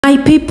My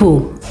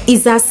people,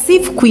 it's as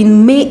if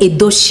Queen May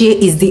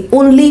Edochie is the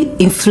only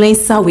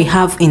influencer we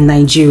have in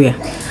Nigeria.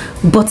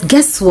 But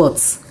guess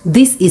what?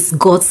 This is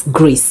God's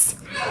grace.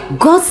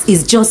 God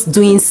is just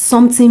doing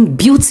something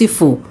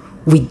beautiful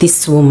with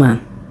this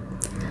woman.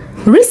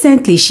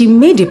 Recently, she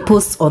made a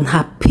post on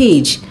her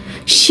page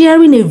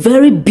sharing a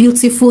very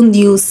beautiful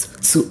news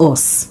to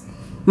us.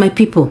 My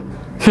people,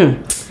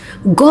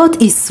 God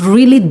is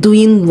really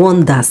doing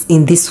wonders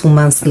in this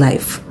woman's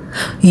life.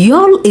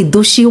 Y'all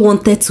Edochie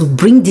wanted to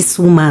bring this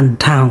woman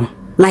down.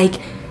 Like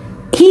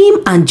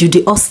him and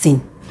Judy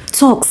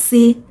talk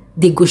say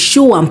they go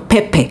show and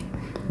pepper.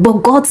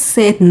 But God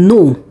said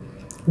no.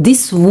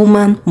 This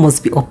woman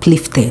must be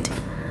uplifted.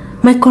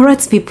 My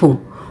correct people,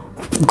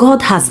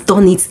 God has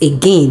done it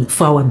again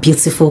for our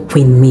beautiful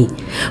Queen May.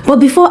 But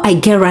before I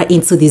get right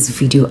into this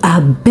video, I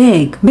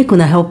beg, make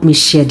una help me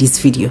share this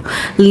video.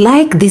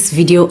 Like this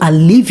video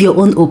and leave your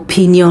own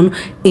opinion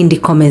in the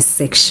comment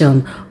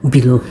section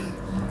below.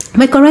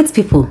 My correct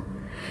people,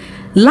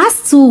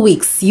 last 2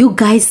 weeks, you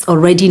guys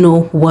already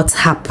know what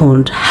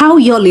happened. How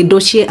y'all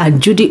Edochie and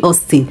Judy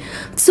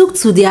took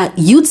to their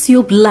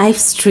YouTube live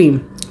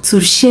stream to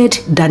shed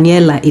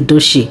Daniela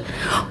Edochie.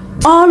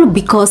 All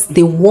because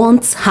they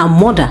want her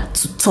mother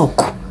to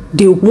talk.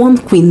 They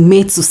want Queen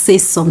May to say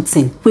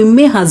something. Queen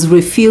May has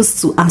refused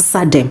to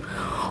answer them.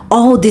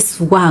 All this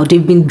while,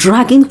 they've been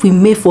dragging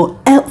Queen May for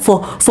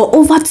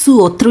over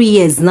 2 or 3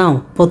 years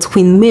now. But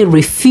Queen May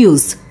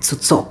refused to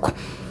talk.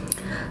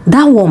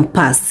 That one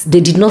passed.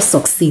 They did not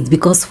succeed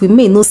because we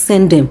may not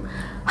send them.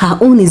 Her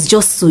own is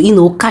just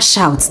to, cash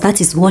out. That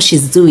is what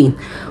she's doing.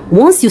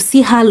 Once you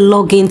see her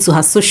log into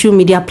her social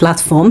media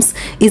platforms,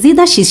 it's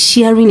either she's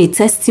sharing a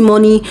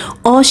testimony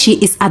or she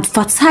is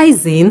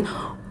advertising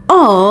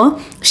or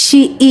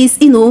she is,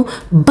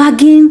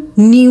 bagging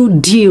new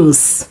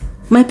deals.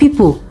 My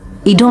people,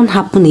 it don't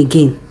happen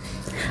again.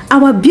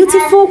 Our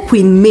beautiful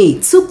Queen May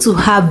took to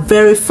her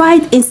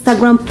verified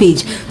Instagram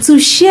page to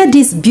share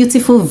this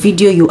beautiful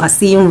video you are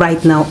seeing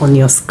right now on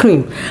your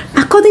screen.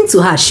 According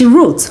to her, she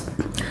wrote,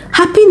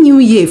 "Happy New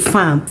Year,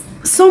 fam.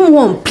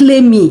 Someone play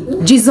me.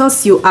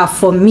 Jesus, you are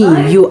for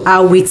me. You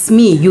are with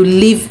me. You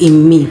live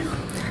in me.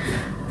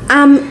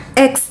 I'm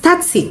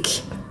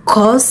ecstatic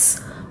because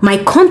my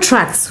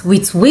contract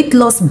with weight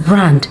loss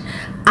brand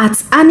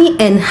at Annie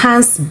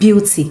Enhanced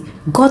Beauty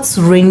got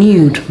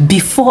renewed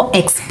before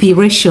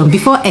expiration.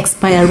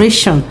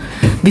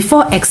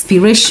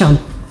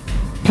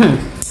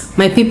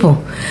 My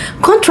people,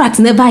 contracts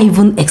never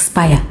even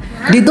expire.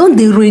 They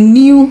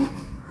renew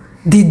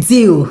the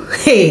deal.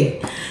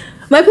 Hey,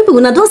 my people,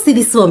 when I don't see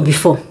this one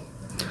before,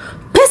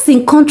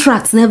 person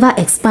contracts never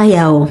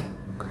expire.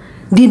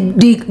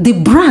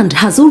 The brand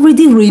has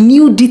already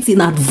renewed it in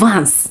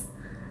advance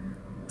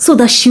so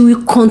that she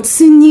will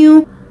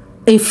continue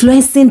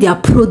influencing their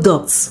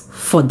products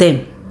for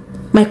them.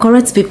 My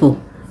correct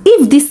people,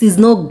 if this is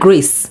not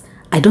grace,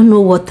 I don't know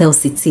what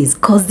else it is,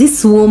 because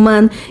this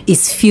woman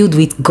is filled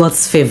with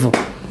God's favor.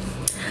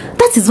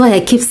 That is why I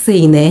keep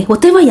saying,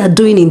 whatever you are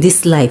doing in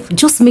this life,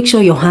 just make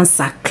sure your hands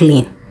are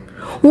clean.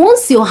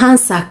 Once your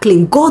hands are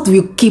clean, God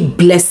will keep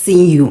blessing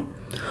you.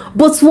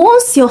 But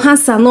once your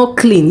hands are not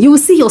clean, you will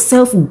see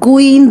yourself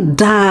going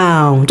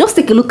down. Just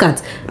take a look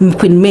at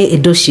Queen May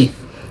Edochie.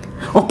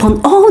 Upon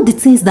all the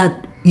things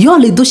that your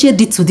Edochie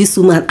did to this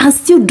woman and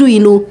still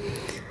doing,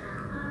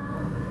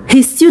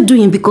 he's still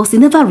doing because he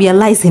never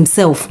realized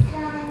himself.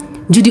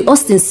 Judy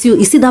still,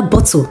 you see that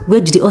bottle where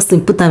Judy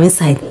put them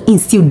inside,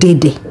 he's still dead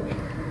there.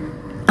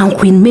 And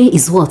Queen May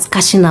is what?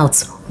 Cashing out.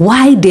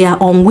 Why they are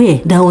on where?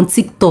 They are on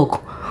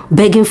TikTok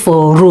begging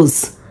for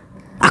rose.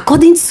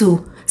 According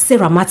to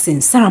Sarah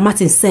Martin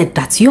said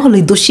that your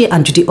Edochie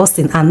and Judy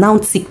are now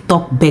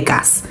TikTok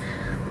beggars.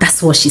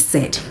 That's what she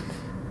said.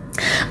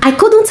 I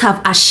couldn't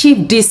have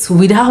achieved this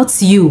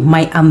without you,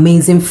 my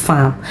amazing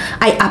fam.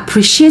 I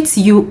appreciate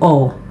you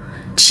all.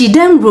 She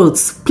then wrote,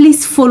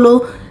 please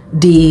follow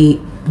the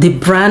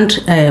brand,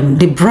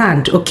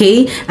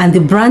 okay? And the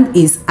brand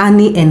is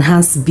Annie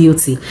Enhanced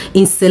Beauty.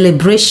 In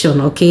celebration,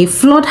 okay?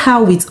 Flood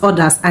her with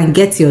others and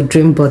get your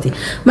dream body.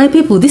 My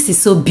people, this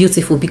is so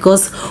beautiful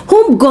because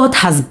whom God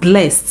has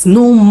blessed,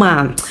 no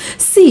man.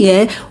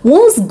 See,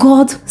 once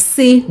God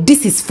say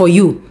this is for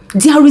you,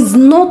 there is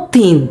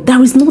nothing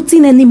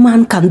any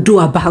man can do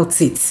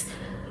about it.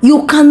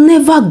 You can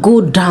never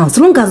go down.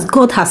 So long as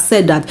God has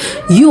said that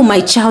you, my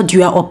child,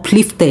 you are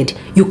uplifted,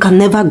 you can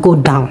never go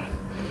down.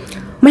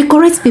 My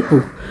correct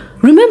people,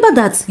 remember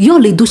that your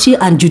Edochie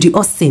and Judy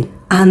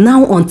are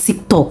now on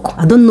TikTok.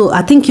 I don't know,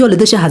 I think your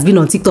Edochie has been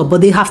on TikTok,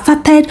 but they have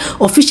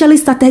officially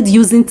started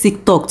using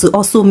TikTok to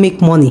also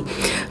make money.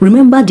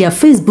 Remember, their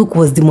Facebook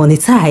was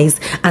demonetized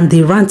and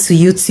they ran to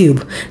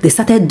YouTube. They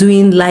started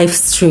doing live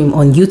stream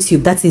on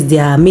YouTube. That is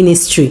their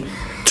ministry,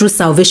 True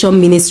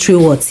Salvation Ministry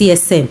or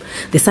TSM.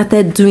 They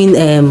started doing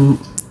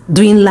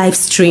live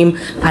stream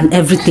and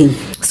everything.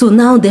 So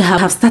now they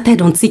have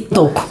started on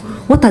TikTok.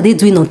 What are they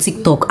doing on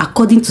TikTok?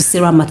 According to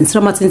Sarah Martin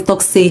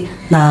talk say,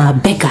 nah,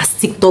 beggars,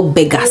 TikTok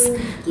beggars.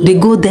 They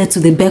go there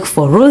to beg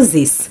for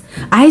roses,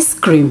 ice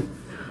cream,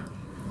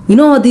 You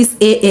know all this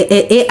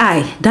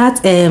AI,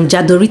 that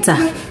Jadorita,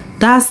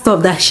 that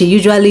stuff that she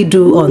usually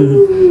do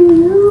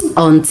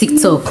on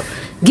TikTok.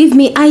 Give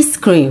me ice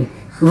cream,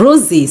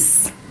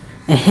 roses,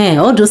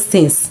 all those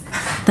things.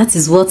 That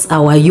is what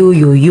our you.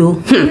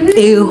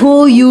 A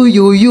whole you,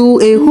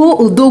 a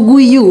whole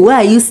Udogu you, where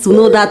I used to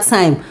know that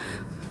time.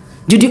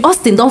 Judy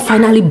Austin don't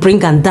finally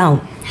bring her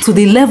down to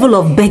the level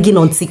of begging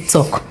on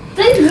TikTok.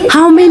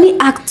 How many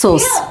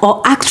actors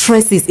or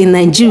actresses in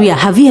Nigeria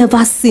have you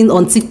ever seen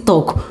on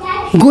TikTok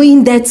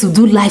going there to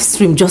do live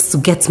stream just to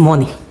get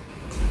money?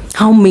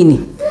 How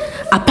many?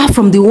 Apart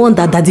from the one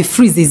that Daddy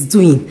Freeze is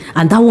doing,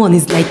 and that one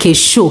is like a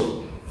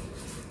show.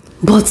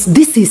 But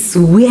this is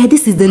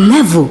the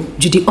level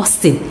Judy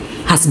Austin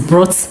has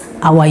brought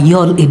our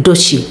Yul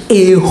Edochie.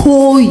 A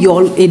whole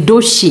Yul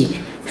Edochie.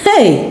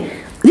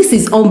 Hey, this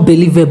is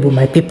unbelievable,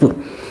 my people.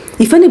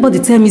 If anybody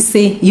tell me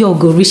say you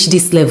go reach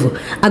this level,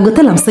 I go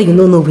tell them say you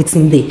don't know what's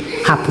in there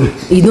happen.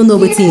 You don't know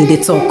what's in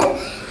the talk.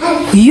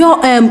 Your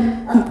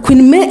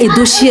Queen May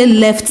Edochie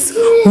left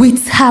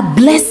with her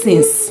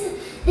blessings.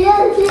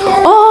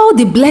 All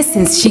the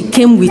blessings she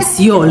came with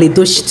Yul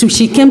Edochie,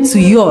 she came to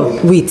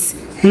Yul with.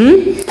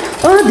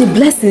 All the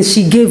blessings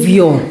she gave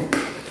Yul,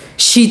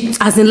 she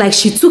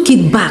took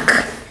it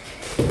back.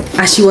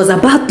 As she was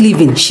about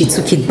leaving, she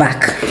took it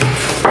back.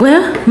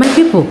 Well, my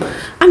people,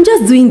 I'm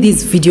just doing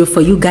this video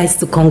for you guys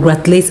to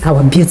congratulate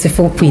our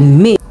beautiful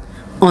Queen May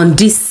on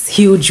this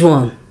huge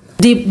one.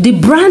 The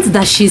brand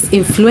that she's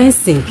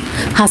influencing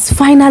has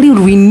finally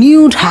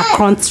renewed her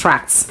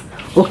contract.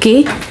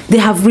 Okay, they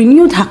have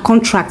renewed her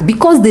contract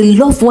because they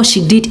love what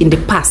she did in the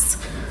past.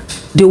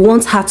 They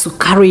want her to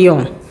carry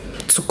on,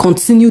 to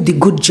continue the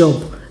good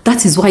job.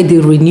 That is why they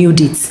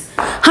renewed it.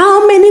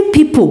 How many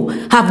people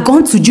have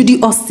gone to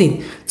Judy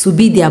Austin to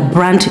be their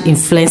brand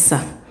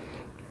influencer?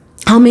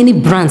 How many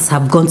brands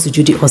have gone to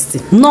Judy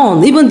Austin?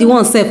 None. Even the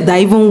ones that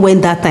even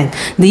went that time,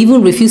 they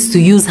even refused to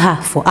use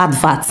her for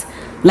adverts.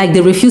 Like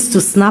they refused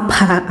to snap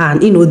her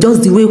and,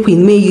 just the way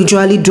Queen May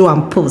usually do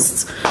and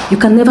post. You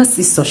can never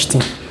see such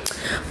thing.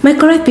 My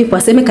correct people, I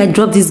say make I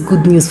drop this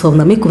good news for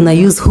now. Make una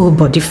use whole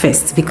body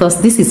first,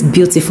 because this is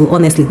beautiful.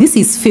 Honestly, this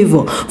is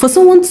favor for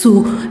someone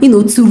to,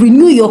 to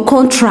renew your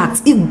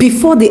contract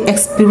before the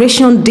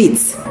expiration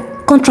date.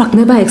 Contract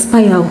never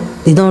expire.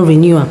 They don't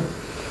renew them.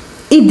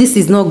 If this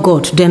is not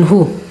God, then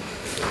who?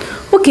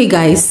 Okay,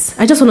 guys,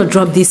 I just want to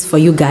drop this for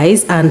you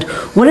guys, and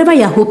whatever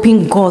you're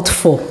hoping God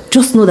for,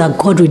 just know that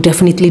God will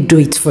definitely do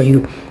it for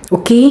you.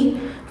 Okay,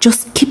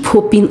 just keep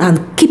hoping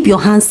and keep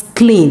your hands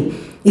clean.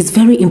 It's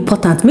very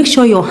important. Make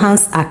sure your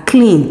hands are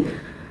clean.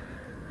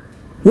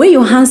 When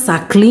your hands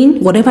are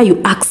clean, whatever you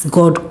ask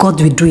God,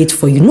 God will do it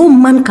for you. No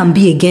man can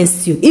be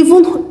against you.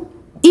 Even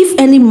if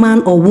any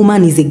man or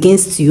woman is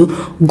against you,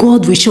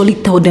 God will surely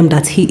tell them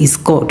that he is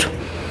God.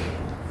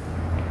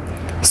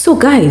 So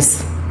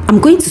guys, I'm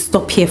going to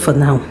stop here for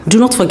now. Do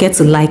not forget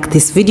to like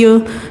this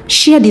video,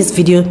 share this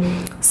video,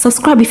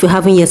 subscribe if you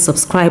haven't yet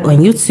subscribed on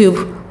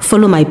YouTube,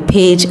 follow my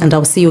page, and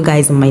I'll see you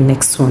guys in my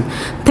next one.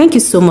 Thank you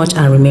so much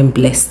and remain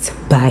blessed.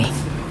 Bye.